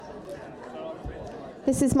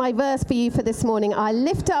This is my verse for you for this morning. I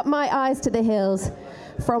lift up my eyes to the hills.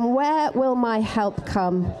 From where will my help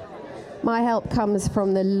come? My help comes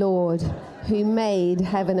from the Lord, who made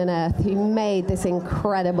heaven and earth, who made this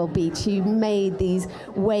incredible beach, who made these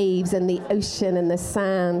waves and the ocean and the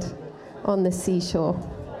sand on the seashore.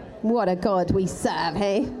 What a God we serve,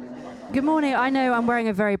 hey? Good morning. I know I'm wearing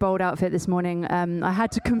a very bold outfit this morning. I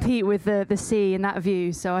had to compete with the sea and that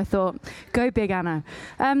view, so I thought, go big, Anna.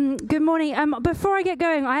 Good morning. Before I get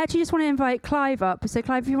going, I actually just want to invite Clive up. So,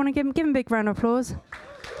 Clive, if you want to give him a big round of applause.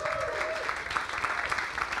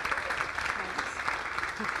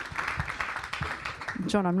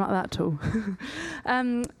 John, I'm not that tall.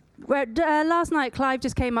 Last night, Clive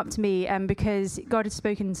just came up to me because God had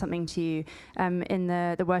spoken something to you in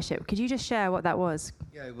the worship. Could you just share what that was?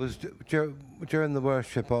 Yeah, it was during the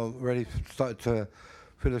worship. I really started to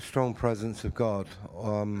feel a strong presence of God,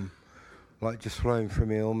 like just flowing through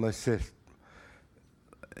me, almost as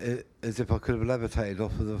if I could have levitated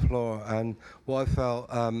off of the floor. And what I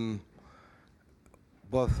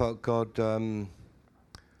felt God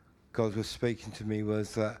was speaking to me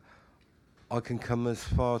was that I can come as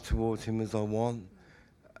far towards him as I want,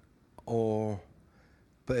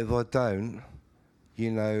 but if I don't, he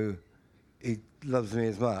loves me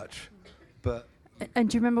as much. But and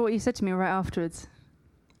do you remember what you said to me right afterwards?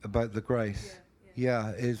 About the grace?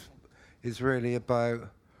 Yeah, it's really about.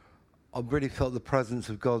 I really felt the presence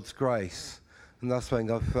of God's grace, and that's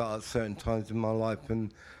something I've felt at certain times in my life,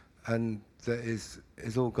 and that is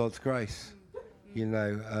all God's grace,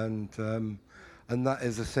 and that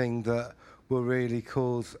is a thing that will really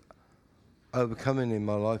cause overcoming in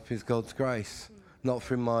my life is God's grace, not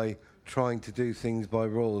through my trying to do things by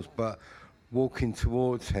rules, but walking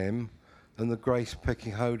towards him and the grace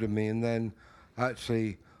picking hold of me, and then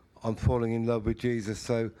actually I'm falling in love with Jesus,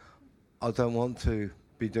 so I don't want to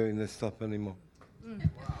be doing this stuff anymore.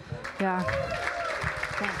 Yeah.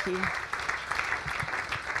 Thank you.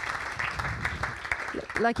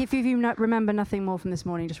 Like, if you remember nothing more from this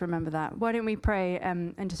morning, just remember that. Why don't we pray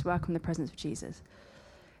and just welcome the presence of Jesus?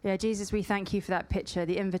 Yeah, Jesus, we thank you for that picture,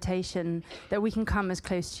 the invitation that we can come as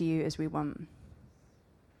close to you as we want.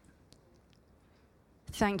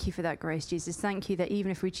 Thank you for that grace, Jesus. Thank you that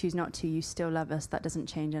even if we choose not to, you still love us. That doesn't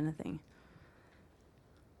change anything.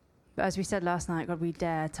 But as we said last night, God, we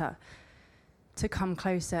dare to come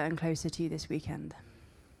closer and closer to you this weekend.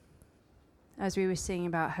 As we were singing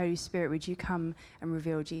about Holy Spirit, would you come and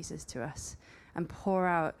reveal Jesus to us and pour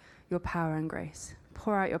out your power and grace,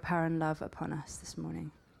 pour out your power and love upon us this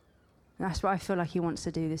morning. And that's what I feel like he wants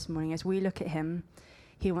to do this morning. As we look at him,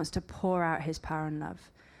 he wants to pour out his power and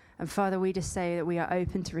love. And Father, we just say that we are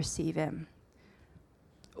open to receive him.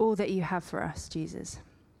 All that you have for us, Jesus.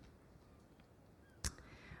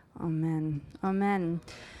 Amen. Amen.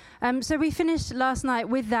 So we finished last night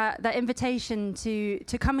with that invitation to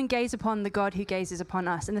come and gaze upon the God who gazes upon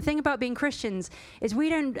us. And the thing about being Christians is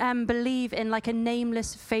we don't believe in like a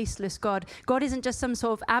nameless, faceless God. God isn't just some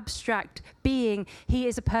sort of abstract being. He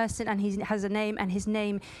is a person and he has a name, and his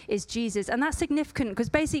name is Jesus. And that's significant because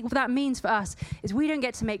basically what that means for us is we don't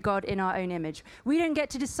get to make God in our own image. We don't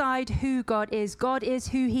get to decide who God is. God is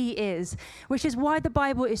who he is, which is why the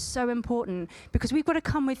Bible is so important, because we've got to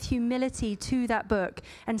come with humility to that book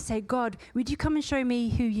and say, God, would you come and show me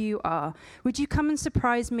who you are? Would you come and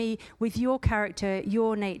surprise me with your character,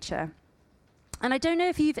 your nature? And I don't know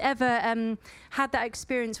if you've ever had that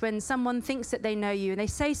experience when someone thinks that they know you and they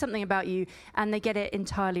say something about you and they get it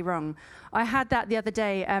entirely wrong. I had that the other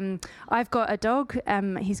day. I've got a dog.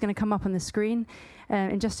 He's going to come up on the screen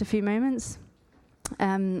in just a few moments.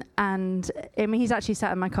 And I mean, he's actually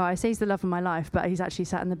sat in my car. I say he's the love of my life, but he's actually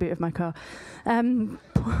sat in the boot of my car.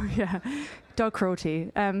 Yeah, dog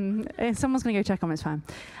cruelty. Someone's going to go check on his fan.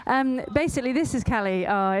 Basically, this is Callie.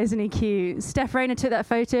 Oh, isn't he cute? Steph Rayner took that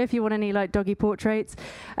photo if you want any like doggy portraits.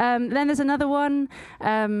 Then there's another one,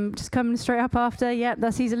 just coming straight up after.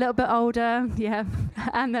 Yep, he's a little bit older. Yeah,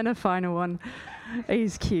 and then a final one.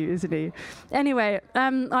 He's cute, isn't he? Anyway,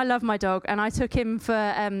 I love my dog, and I took him for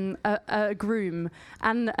a groom,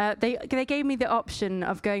 and they gave me the option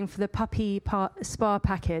of going for the puppy spa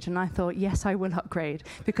package, and I thought, yes, I will upgrade,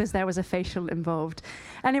 because there was a facial involved.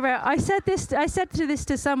 Anyway, I said this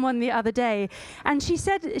to someone the other day, and she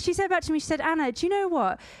said back to me, she said, Anna, do you know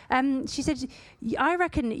what? She said, I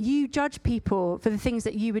reckon you judge people for the things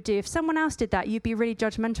that you would do. If someone else did that, you'd be really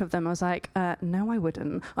judgmental of them. I was like, no, I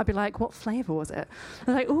wouldn't. I'd be like, what flavour was it? I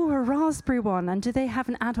was like, oh, a raspberry one, and do they have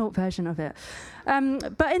an adult version of it?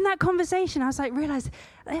 But in that conversation, I was like, realised,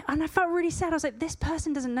 and I felt really sad. I was like, this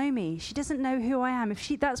person doesn't know me. She doesn't know who I am. If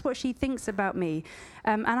that's what she thinks about me.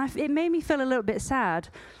 It made me feel a little bit sad.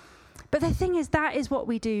 But the thing is, that is what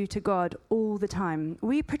we do to God all the time.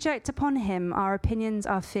 We project upon him our opinions,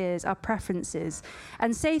 our fears, our preferences,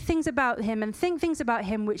 and say things about him and think things about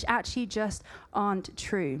him which actually just aren't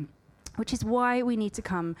true. Which is why we need to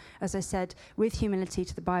come, as I said, with humility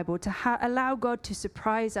to the Bible, to allow God to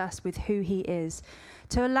surprise us with who he is,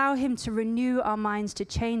 to allow him to renew our minds, to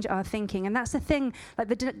change our thinking. And that's the thing, like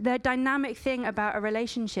the dynamic thing about a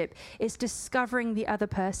relationship is discovering the other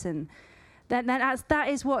person. That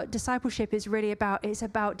is what discipleship is really about. It's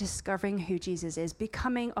about discovering who Jesus is,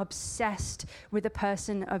 becoming obsessed with the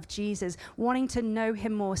person of Jesus, wanting to know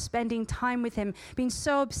him more, spending time with him, being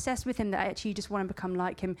so obsessed with him that actually you just want to become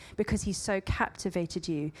like him because he's so captivated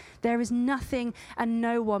you. There is nothing and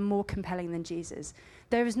no one more compelling than Jesus.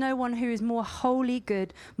 There is no one who is more wholly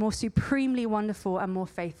good, more supremely wonderful, and more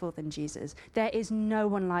faithful than Jesus. There is no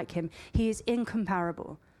one like him. He is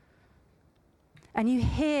incomparable. And you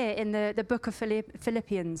hear in the book of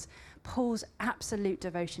Philippians, Paul's absolute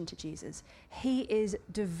devotion to Jesus. He is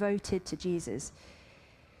devoted to Jesus.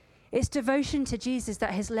 It's devotion to Jesus that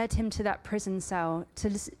has led him to that prison cell,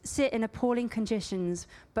 to sit in appalling conditions,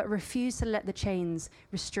 but refuse to let the chains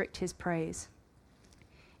restrict his praise.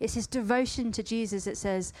 It's his devotion to Jesus that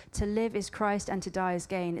says, to live is Christ and to die is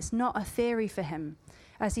gain. It's not a theory for him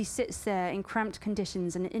as he sits there in cramped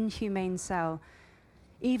conditions in an inhumane cell.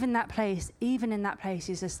 Even in that place,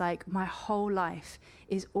 he's just like, my whole life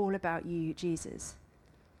is all about you, Jesus.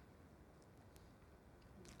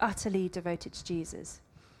 Utterly devoted to Jesus.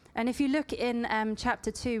 And if you look in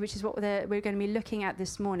chapter 2, which is what we're going to be looking at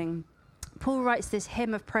this morning, Paul writes this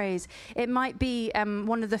hymn of praise. It might be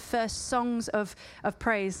one of the first songs of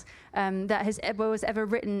praise that was ever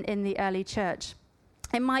written in the early church.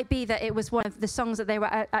 It might be that it was one of the songs that they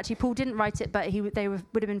were actually, Paul didn't write it, but they would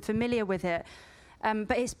have been familiar with it.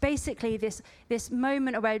 But it's basically this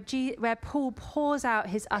moment where Paul pours out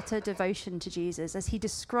his utter devotion to Jesus as he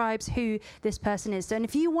describes who this person is. So, and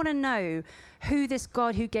if you want to know who this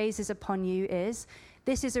God who gazes upon you is,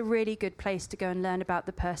 this is a really good place to go and learn about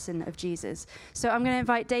the person of Jesus. So I'm going to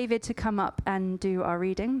invite David to come up and do our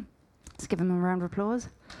reading. Let's give him a round of applause.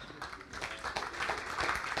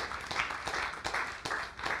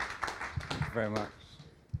 Thank you very much.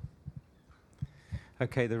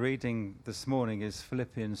 Okay, the reading this morning is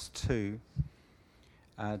Philippians 2,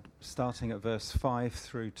 starting at verse 5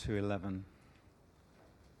 through to 11.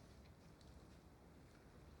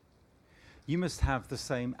 You must have the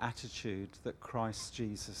same attitude that Christ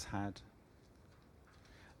Jesus had.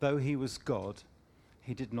 Though he was God,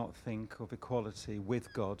 he did not think of equality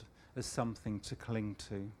with God as something to cling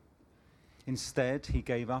to. Instead, he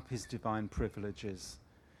gave up his divine privileges.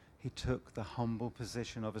 He took the humble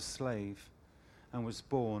position of a slave and was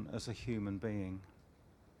born as a human being.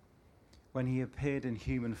 When he appeared in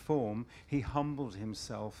human form, he humbled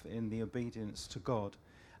himself in the obedience to God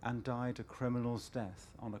and died a criminal's death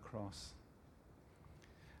on a cross.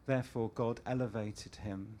 Therefore, God elevated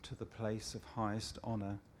him to the place of highest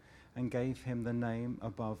honor and gave him the name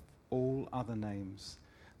above all other names,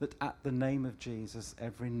 that at the name of Jesus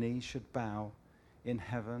every knee should bow in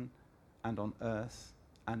heaven and on earth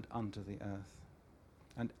and under the earth,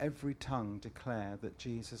 and every tongue declare that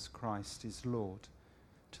Jesus Christ is Lord,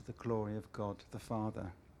 to the glory of God the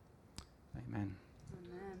Father. Amen.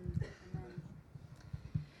 Amen. Amen.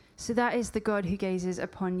 So that is the God who gazes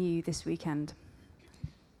upon you this weekend.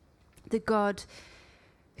 The God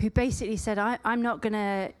who basically said, I'm not going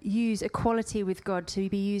to use equality with God to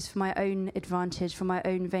be used for my own advantage, for my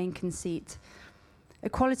own vain conceit.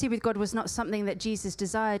 Equality with God was not something that Jesus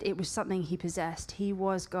desired, it was something he possessed. He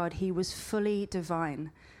was God, he was fully divine.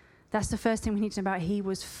 That's the first thing we need to know about. He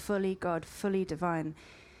was fully God, fully divine.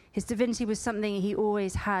 His divinity was something he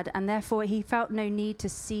always had, and therefore he felt no need to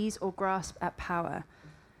seize or grasp at power.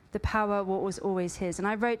 The power was always his. And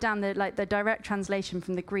I wrote down the direct translation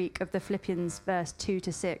from the Greek of the Philippians verse 2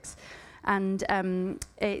 to 6. And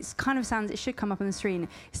it should come up on the screen.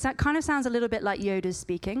 It kind of sounds a little bit like Yoda's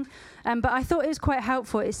speaking. But I thought it was quite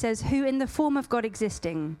helpful. It says, who in the form of God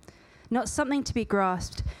existing, not something to be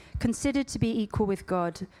grasped, considered to be equal with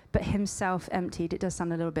God, but himself emptied. It does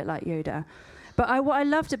sound a little bit like Yoda. But what I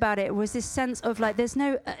loved about it was this sense of there's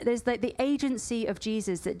the agency of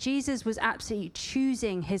Jesus, that Jesus was absolutely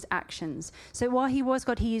choosing his actions. So while he was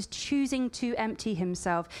God, he is choosing to empty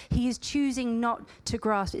himself. He is choosing not to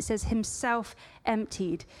grasp. It says himself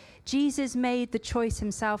emptied. Jesus made the choice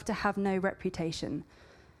himself to have no reputation.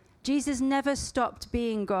 Jesus never stopped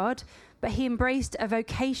being God, but he embraced a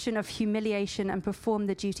vocation of humiliation and performed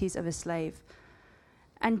the duties of a slave.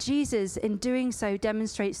 And Jesus, in doing so,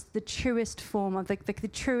 demonstrates the truest form of the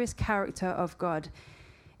truest character of God.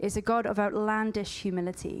 Is a God of outlandish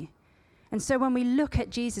humility. And so when we look at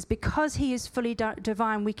Jesus, because he is fully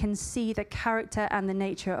divine, we can see the character and the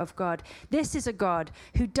nature of God. This is a God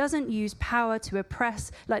who doesn't use power to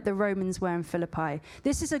oppress like the Romans were in Philippi.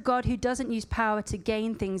 This is a God who doesn't use power to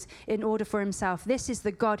gain things in order for himself. This is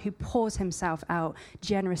the God who pours himself out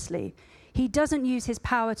generously. He doesn't use his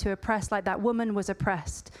power to oppress like that woman was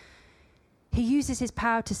oppressed. He uses his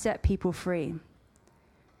power to set people free.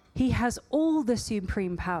 He has all the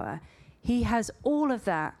supreme power. He has all of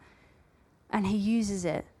that. And he uses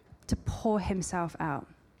it to pour himself out.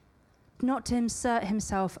 Not to insert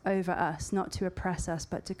himself over us, not to oppress us,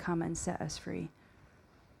 but to come and set us free.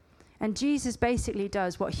 And Jesus basically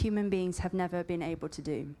does what human beings have never been able to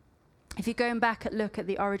do. If you go and look at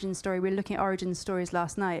the origin story, we were looking at origin stories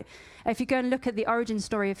last night. If you go and look at the origin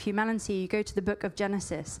story of humanity, you go to the book of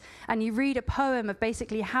Genesis, and you read a poem of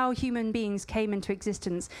basically how human beings came into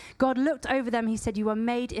existence. God looked over them, he said, "You are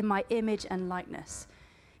made in my image and likeness."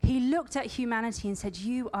 He looked at humanity and said,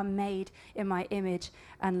 "You are made in my image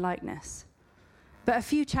and likeness." But a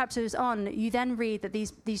few chapters on, you then read that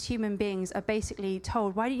these human beings are basically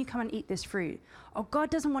told, "Why don't you come and eat this fruit?" Oh, God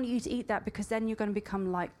doesn't want you to eat that because then you're going to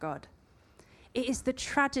become like God. It is the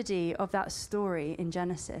tragedy of that story in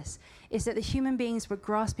Genesis, is that the human beings were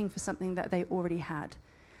grasping for something that they already had.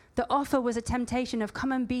 The offer was a temptation of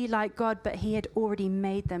come and be like God, but he had already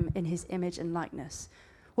made them in his image and likeness.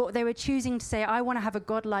 What they were choosing to say, I want to have a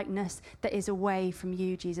God-likeness that is away from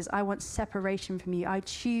you, Jesus. I want separation from you. I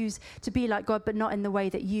choose to be like God, but not in the way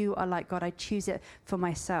that you are like God. I choose it for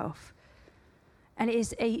myself. And it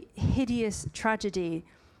is a hideous tragedy.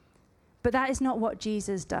 But that is not what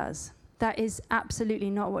Jesus does. That is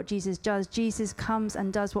absolutely not what Jesus does. Jesus comes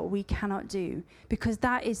and does what we cannot do, because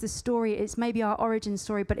that is the story. It's maybe our origin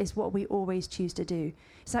story, but it's what we always choose to do.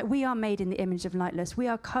 It's like we are made in the image of likeness. We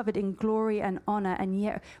are covered in glory and honor, and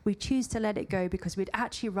yet we choose to let it go because we'd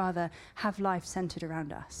actually rather have life centered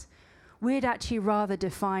around us. We'd actually rather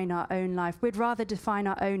define our own life. We'd rather define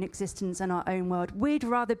our own existence and our own world. We'd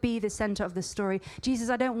rather be the center of the story.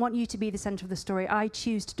 Jesus, I don't want you to be the center of the story. I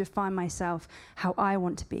choose to define myself how I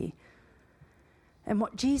want to be. And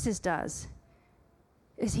what Jesus does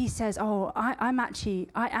is he says, I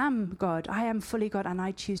am God. I am fully God, and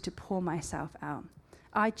I choose to pour myself out.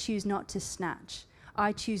 I choose not to snatch.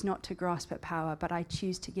 I choose not to grasp at power, but I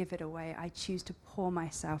choose to give it away. I choose to pour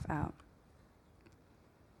myself out.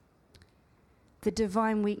 The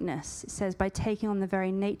divine weakness, it says, by taking on the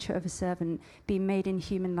very nature of a servant, being made in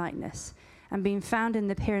human likeness, and being found in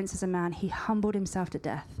the appearance as a man, he humbled himself to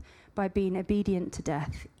death by being obedient to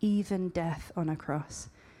death, even death on a cross.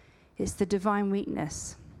 It's the divine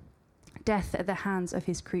weakness, death at the hands of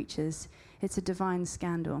his creatures. It's a divine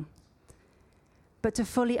scandal. But to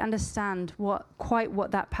fully understand what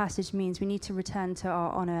that passage means, we need to return to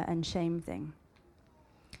our honor and shame thing.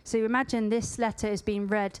 So imagine this letter is being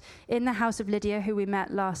read in the house of Lydia, who we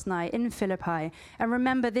met last night in Philippi. And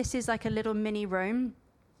remember, this is like a little mini Rome.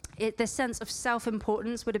 The sense of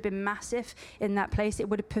self-importance would have been massive in that place. It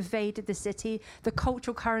would have pervaded the city. The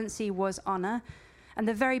cultural currency was honor. And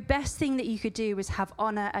the very best thing that you could do was have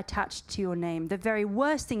honor attached to your name. The very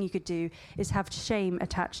worst thing you could do is have shame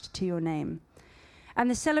attached to your name. And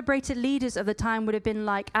the celebrated leaders of the time would have been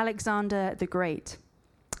like Alexander the Great.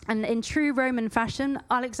 And in true Roman fashion,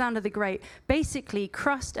 Alexander the Great basically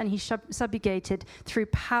crushed and he subjugated through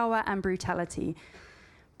power and brutality.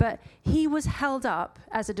 But he was held up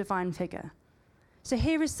as a divine figure. So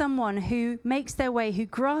here is someone who makes their way, who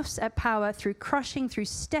grasps at power through crushing, through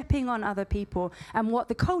stepping on other people. And what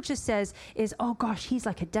the culture says is, oh gosh, he's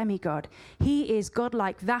like a demigod. He is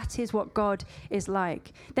godlike. That is what God is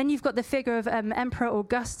like. Then you've got the figure of Emperor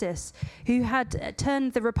Augustus, who had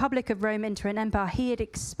turned the Republic of Rome into an empire. He had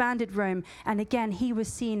expanded Rome. And again, he was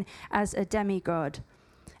seen as a demigod.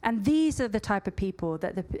 And these are the type of people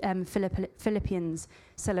that the Philippians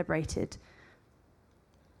celebrated.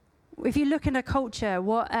 If you look at a culture,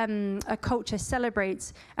 what a culture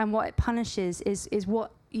celebrates and what it punishes is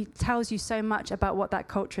what it tells you so much about what that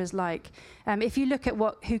culture is like. If you look at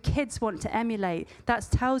who kids want to emulate, that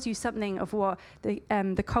tells you something of what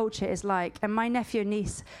the culture is like. And my nephew and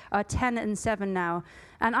niece are 10 and 7 now,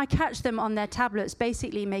 and I catch them on their tablets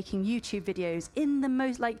basically making YouTube videos in the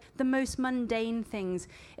most mundane things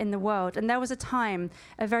in the world. And there was a time,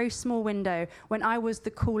 a very small window, when I was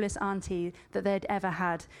the coolest auntie that they'd ever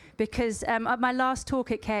had. Because at my last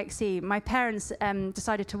talk at KXC, my parents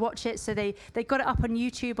decided to watch it, so they got it up on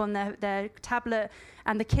YouTube on their tablet,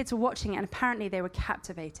 and the kids were watching it, and apparently they were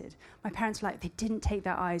captivated. My parents were like, they didn't take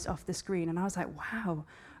their eyes off the screen, and I was like, wow.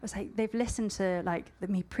 I was like, they've listened to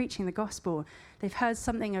me preaching the gospel. They've heard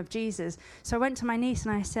something of Jesus. So I went to my niece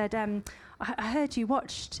and I said, I heard you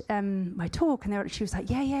watched my talk. And she was like,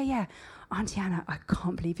 yeah. Auntie Anna, I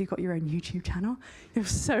can't believe you got your own YouTube channel. You're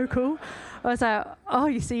so cool. I was like, oh,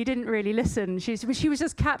 you see, you didn't really listen. She was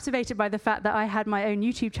just captivated by the fact that I had my own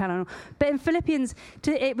YouTube channel. But in Philippians,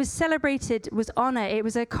 it was celebrated, was honor. It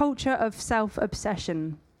was a culture of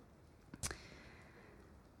self-obsession.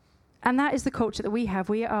 And that is the culture that we have.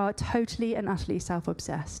 We are totally and utterly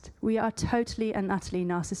self-obsessed. We are totally and utterly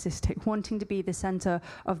narcissistic, wanting to be the center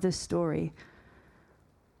of the story.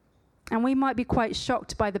 And we might be quite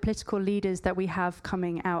shocked by the political leaders that we have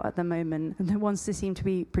coming out at the moment and the ones they seem to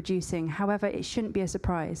be producing. However, it shouldn't be a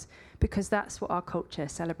surprise because that's what our culture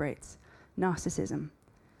celebrates, narcissism.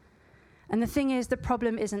 And the thing is, the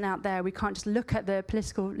problem isn't out there. We can't just look at the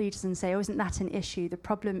political leaders and say, oh, isn't that an issue? The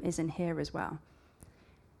problem is in here as well.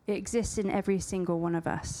 It exists in every single one of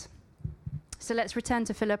us. So let's return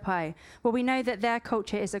to Philippi. Well, we know that their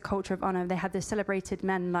culture is a culture of honor. They had the celebrated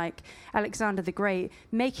men like Alexander the Great,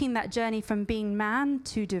 making that journey from being man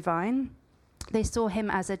to divine. They saw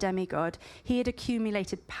him as a demigod. He had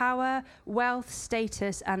accumulated power, wealth,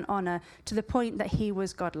 status, and honor to the point that he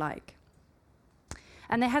was godlike.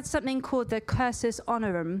 And they had something called the cursus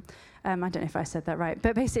honorum. I don't know if I said that right,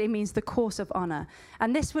 but basically it means the course of honor.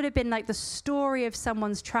 And this would have been like the story of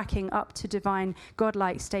someone's tracking up to divine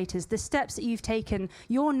godlike status, the steps that you've taken,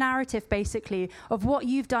 your narrative basically of what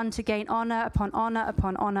you've done to gain honor upon honor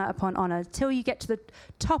upon honor upon honor, till you get to the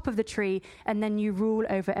top of the tree and then you rule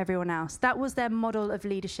over everyone else. That was their model of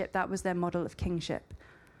leadership. That was their model of kingship.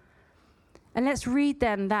 And let's read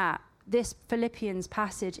then this Philippians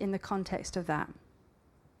passage in the context of that.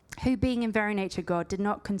 Who, being in very nature God, did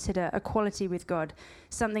not consider equality with God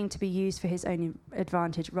something to be used for his own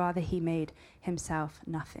advantage. Rather, he made himself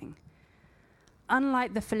nothing.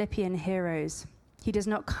 Unlike the Philippian heroes, he does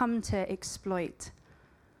not come to exploit.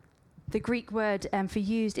 The Greek word for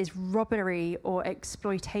used is robbery or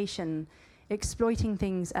exploitation, exploiting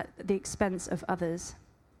things at the expense of others.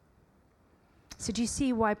 So do you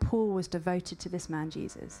see why Paul was devoted to this man,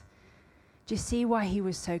 Jesus? Do you see why he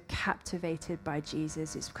was so captivated by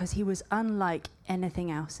Jesus? It's because he was unlike anything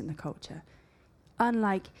else in the culture.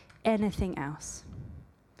 Unlike anything else.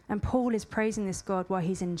 And Paul is praising this God while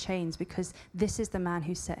he's in chains because this is the man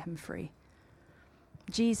who set him free.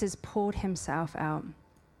 Jesus poured himself out.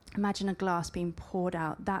 Imagine a glass being poured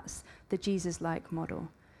out. That's the Jesus-like model.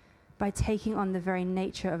 By taking on the very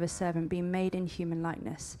nature of a servant, being made in human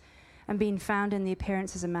likeness, and being found in the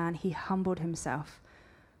appearance as a man, he humbled himself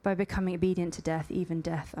by becoming obedient to death, even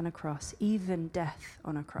death on a cross. Even death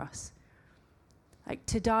on a cross. Like,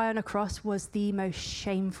 to die on a cross was the most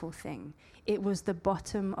shameful thing. It was the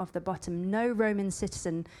bottom of the bottom. No Roman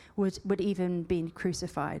citizen would even be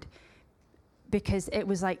crucified because it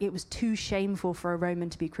was too shameful for a Roman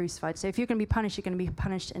to be crucified. So if you're going to be punished, you're going to be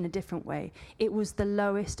punished in a different way. It was the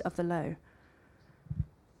lowest of the low.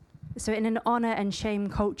 So in an honor and shame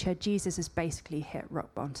culture, Jesus has basically hit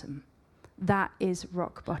rock bottom. That is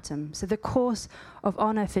rock bottom. So the course of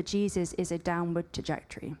honor for Jesus is a downward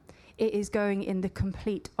trajectory. It is going in the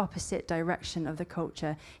complete opposite direction of the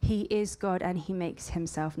culture. He is God and he makes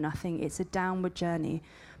himself nothing. It's a downward journey.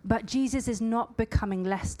 But Jesus is not becoming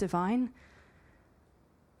less divine.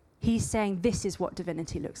 He's saying this is what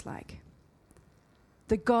divinity looks like.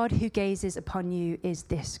 The God who gazes upon you is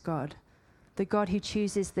this God. The God who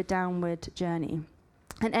chooses the downward journey.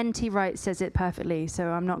 And N.T. Wright says it perfectly, so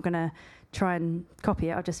I'm not going to try and copy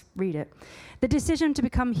it, I'll just read it. The decision to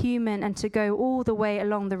become human and to go all the way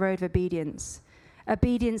along the road of obedience.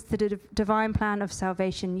 Obedience to the divine plan of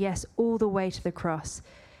salvation, yes, all the way to the cross.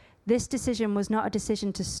 This decision was not a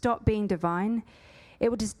decision to stop being divine. It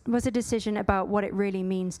was a decision about what it really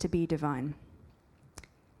means to be divine.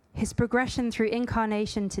 His progression through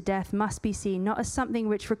incarnation to death must be seen not as something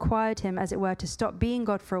which required him, as it were, to stop being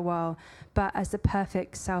God for a while, but as the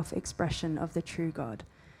perfect self-expression of the true God.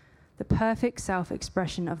 The perfect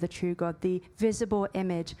self-expression of the true God, the visible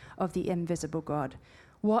image of the invisible God.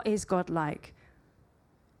 What is God like?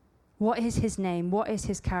 What is his name? What is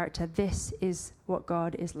his character? This is what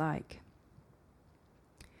God is like.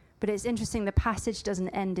 But it's interesting, the passage doesn't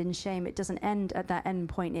end in shame. It doesn't end at that end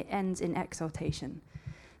point. It ends in exaltation.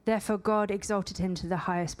 Therefore, God exalted him to the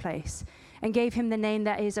highest place and gave him the name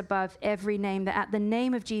that is above every name, that at the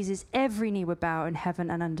name of Jesus, every knee would bow in heaven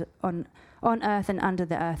and on earth and under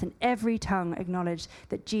the earth, and every tongue acknowledge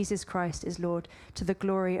that Jesus Christ is Lord, to the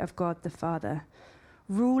glory of God the Father.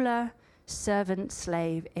 Ruler, servant,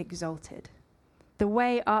 slave, exalted. The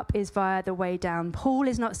way up is via the way down. Paul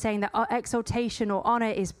is not saying that exaltation or honor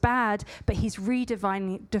is bad, but he's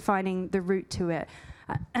redefining the route to it.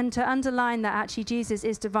 And to underline that actually Jesus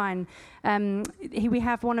is divine, we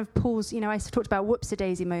have one of Paul's, I talked about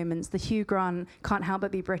whoops-a-daisy moments. The Hugh Grant can't help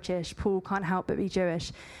but be British. Paul can't help but be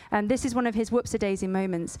Jewish. And this is one of his whoops-a-daisy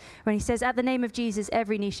moments when he says, at the name of Jesus,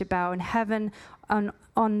 every knee should bow in heaven,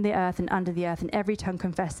 on the earth and under the earth, and every tongue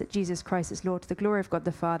confess that Jesus Christ is Lord to the glory of God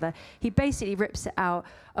the Father. He basically rips it out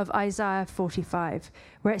of Isaiah 45,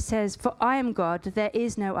 where it says, for I am God, there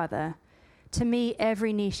is no other. To me,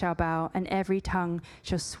 every knee shall bow and every tongue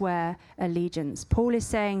shall swear allegiance. Paul is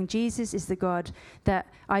saying Jesus is the God that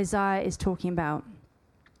Isaiah is talking about.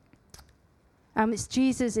 It's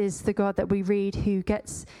Jesus is the God that we read who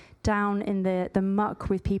gets down in the muck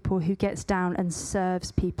with people, who gets down and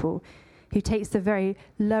serves people, who takes the very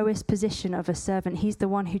lowest position of a servant. He's the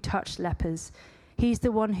one who touched lepers. He's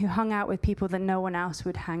the one who hung out with people that no one else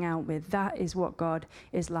would hang out with. That is what God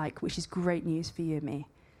is like, which is great news for you and me.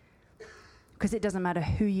 Because it doesn't matter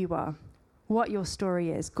who you are, what your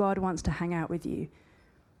story is, God wants to hang out with you.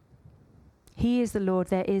 He is the Lord,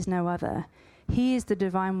 there is no other. He is the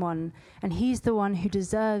divine one, and he's the one who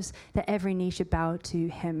deserves that every knee should bow to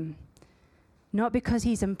him. Not because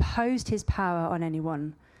he's imposed his power on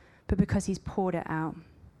anyone, but because he's poured it out.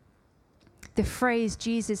 The phrase,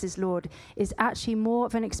 Jesus is Lord, is actually more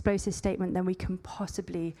of an explosive statement than we can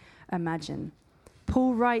possibly imagine.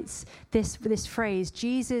 Paul writes this phrase,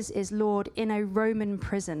 Jesus is Lord, in a Roman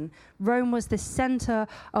prison. Rome was the center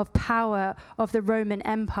of power of the Roman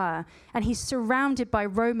Empire, and he's surrounded by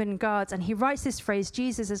Roman guards, and he writes this phrase,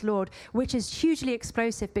 Jesus is Lord, which is hugely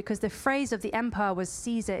explosive because the phrase of the empire was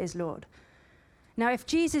Caesar is Lord. Now, if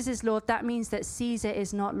Jesus is Lord, that means that Caesar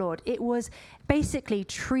is not Lord. It was basically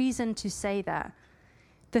treason to say that.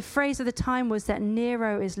 The phrase of the time was that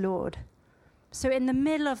Nero is Lord. So in the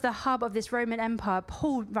middle of the hub of this Roman Empire,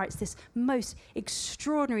 Paul writes this most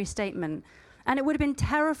extraordinary statement. And it would have been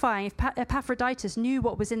terrifying if Epaphroditus knew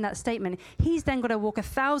what was in that statement. He's then got to walk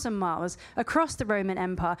 1,000 miles across the Roman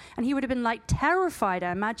Empire, and he would have been terrified,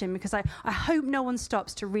 I imagine, because I hope no one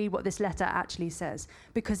stops to read what this letter actually says,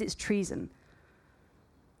 because it's treason.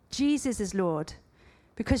 Jesus is Lord.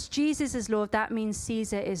 Because Jesus is Lord, that means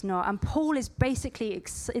Caesar is not. And Paul is basically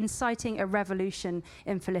inciting a revolution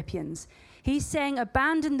in Philippians. He's saying,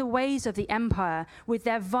 abandon the ways of the empire with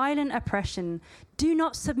their violent oppression. Do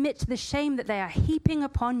not submit to the shame that they are heaping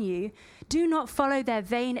upon you. Do not follow their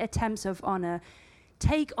vain attempts of honor.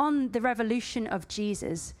 Take on the revolution of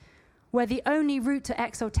Jesus, where the only route to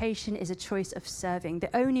exaltation is a choice of serving.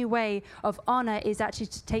 The only way of honor is actually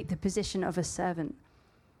to take the position of a servant.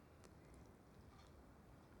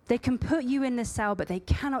 They can put you in the cell, but they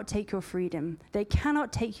cannot take your freedom. They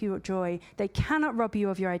cannot take your joy. They cannot rob you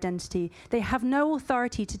of your identity. They have no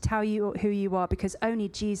authority to tell you who you are, because only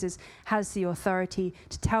Jesus has the authority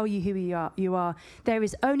to tell you who you are. There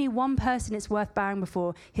is only one person it's worth bowing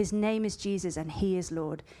before. His name is Jesus, and he is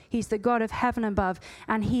Lord. He's the God of heaven above,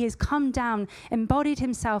 and he has come down, embodied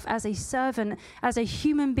himself as a servant, as a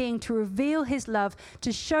human being, to reveal his love,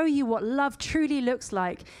 to show you what love truly looks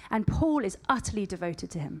like. And Paul is utterly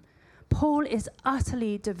devoted to him. Paul is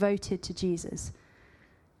utterly devoted to Jesus.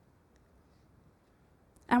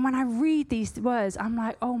 And when I read these words, I'm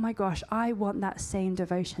like, oh my gosh, I want that same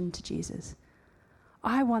devotion to Jesus.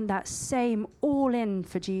 I want that same all in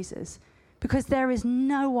for Jesus. Because there is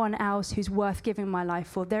no one else who's worth giving my life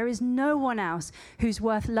for. There is no one else who's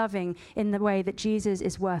worth loving in the way that Jesus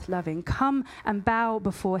is worth loving. Come and bow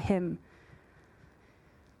before him.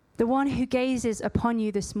 The one who gazes upon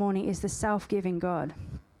you this morning is the self-giving God.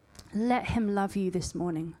 Let him love you this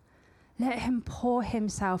morning. Let him pour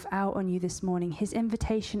himself out on you this morning. His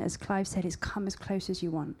invitation, as Clive said, is come as close as you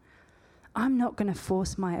want. I'm not going to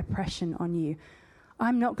force my oppression on you.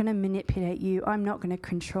 I'm not going to manipulate you. I'm not going to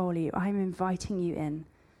control you. I'm inviting you in.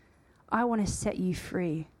 I want to set you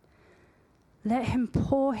free. Let him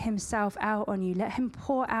pour himself out on you. Let him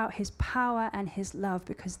pour out his power and his love,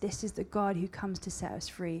 because this is the God who comes to set us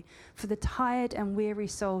free. For the tired and weary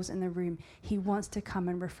souls in the room, he wants to come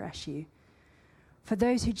and refresh you. For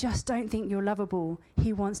those who just don't think you're lovable,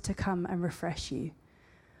 he wants to come and refresh you.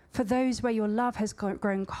 For those where your love has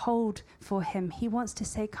grown cold for him, he wants to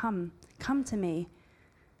say, come to me.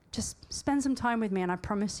 Just spend some time with me, and I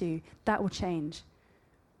promise you that will change.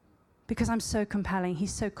 Because I'm so compelling.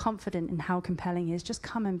 He's so confident in how compelling he is. Just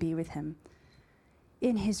come and be with him.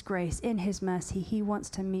 In his grace, in his mercy, he wants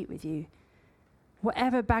to meet with you.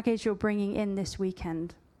 Whatever baggage you're bringing in this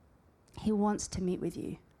weekend, he wants to meet with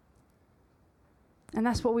you. And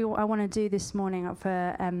that's what I want to do this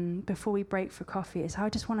morning before we break for coffee. Is I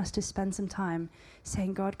just want us to spend some time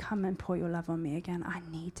saying, God, come and pour your love on me again. I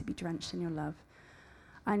need to be drenched in your love.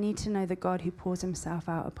 I need to know the God who pours himself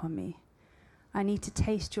out upon me. I need to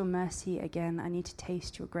taste your mercy again. I need to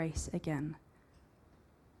taste your grace again.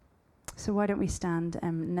 So why don't we stand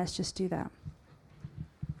and let's just do that.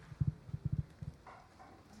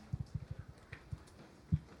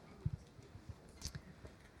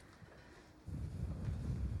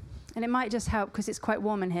 And it might just help, because it's quite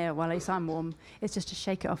warm in here, well, at least I'm warm, it's just to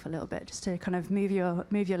shake it off a little bit, just to kind of move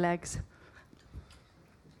your legs.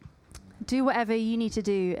 Do whatever you need to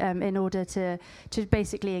do in order to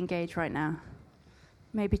basically engage right now.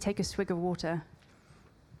 Maybe take a swig of water.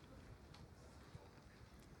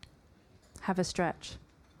 Have a stretch.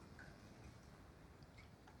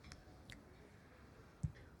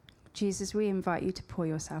 Jesus, we invite you to pour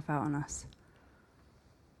yourself out on us.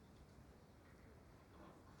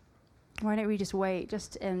 Why don't we just wait,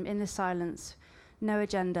 just in the silence, no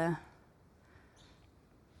agenda.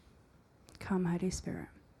 Come, Holy Spirit.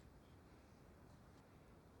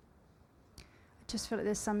 I just feel like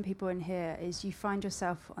there's some people in here, is you find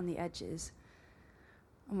yourself on the edges.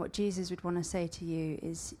 And what Jesus would want to say to you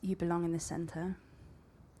is, you belong in the center.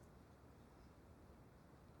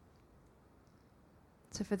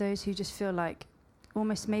 So for those who just feel like,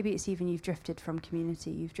 almost maybe it's even you've drifted from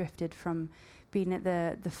community, you've drifted from being at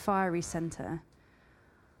the fiery center.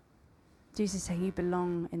 Jesus is saying you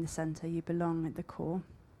belong in the center, you belong at the core.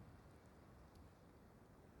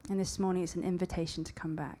 And this morning it's an invitation to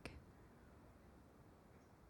come back.